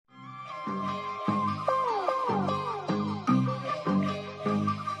Ever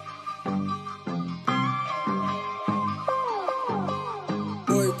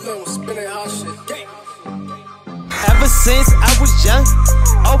since I was young,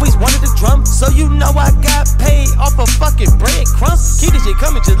 always wanted to drum. So you know I got paid off of fucking breadcrumbs. Keep this shit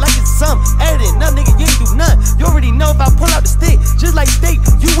coming just like it's some. Added none, nigga, you ain't do none. You already know if I pull out the stick, just like steak,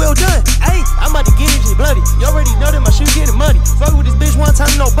 you well done. Ayy, I'm about to get this shit bloody. You already know that my shit getting muddy. Fuck with this bitch one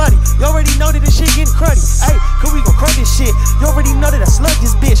time, nobody. You already know that this shit getting cruddy. Ayy, cause we gon' crush this shit. You already know that I slug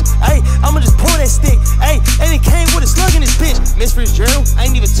this bitch. Ayy, I'ma just pull that stick. Ayy, and it came with a slug in this bitch. Miss Fitzgerald, I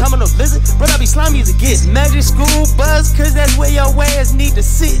ain't even talking no visit, but I be slimy as it gets. Magic school buzz, cause that's where your ass need to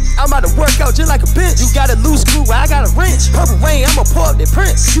sit. I'm about to work out just like a bench. You got a loose screw, I got a wrench. Purple rain, I'ma pour up that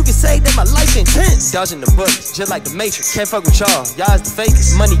prince. You can say that my life intense. Dodging the bullets, just like the Matrix. Can't fuck with y'all is the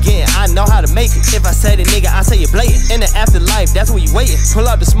fakest. Money getting, I know how to make it. If I say the nigga, I say it blatant. In the afterlife, that's where you waiting. Pull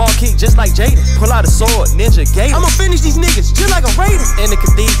out the small kick just like Jaden. Pull out a sword, Ninja Gator. I'ma finish these niggas just like a raider. In the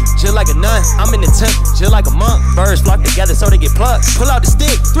cathedral, just like a nun. I'm in the temple, just like a monk. Birds flock together so they get plucked. Pull out the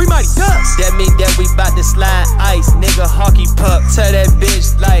stick, 3 mighty ducks. That mean that we bout to slide ice, nigga, hockey puck. Tell that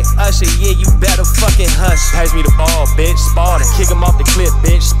bitch like Usher, yeah, you better fucking hush. Pass me the ball, bitch, Spartan. Kick him off the cliff,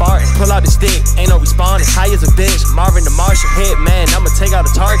 bitch, Spartan. Pull out the stick, ain't no responding. High as a bitch, Marvin the Martian. Head man, I'ma take out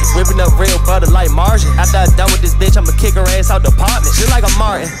a target. Whipping up real butter like margin. After I done with this bitch, I'ma kick her ass out the apartment. Just like a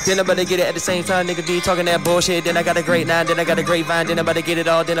Martin. Then I better get it at the same time, nigga be talking that bullshit. Then I got a great 9, then I got a grapevine. Then I better get it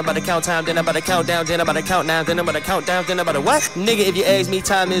all, then I better count time. Then I better count down, then I better count down. Then I better count down, then I better what? Nigga, if you ask me,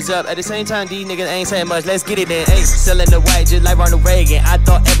 time is up. At the same time, these niggas ain't saying much. Let's get it then, ayy. Selling the white just like Ronald Reagan. I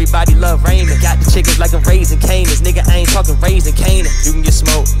thought everybody loved Raymond. Got the chickens like a Raising Cane's. Nigga, I ain't talking Raising Canaan. You can get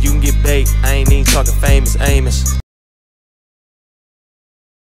smoked, you can get baked. I ain't even talking famous Amos.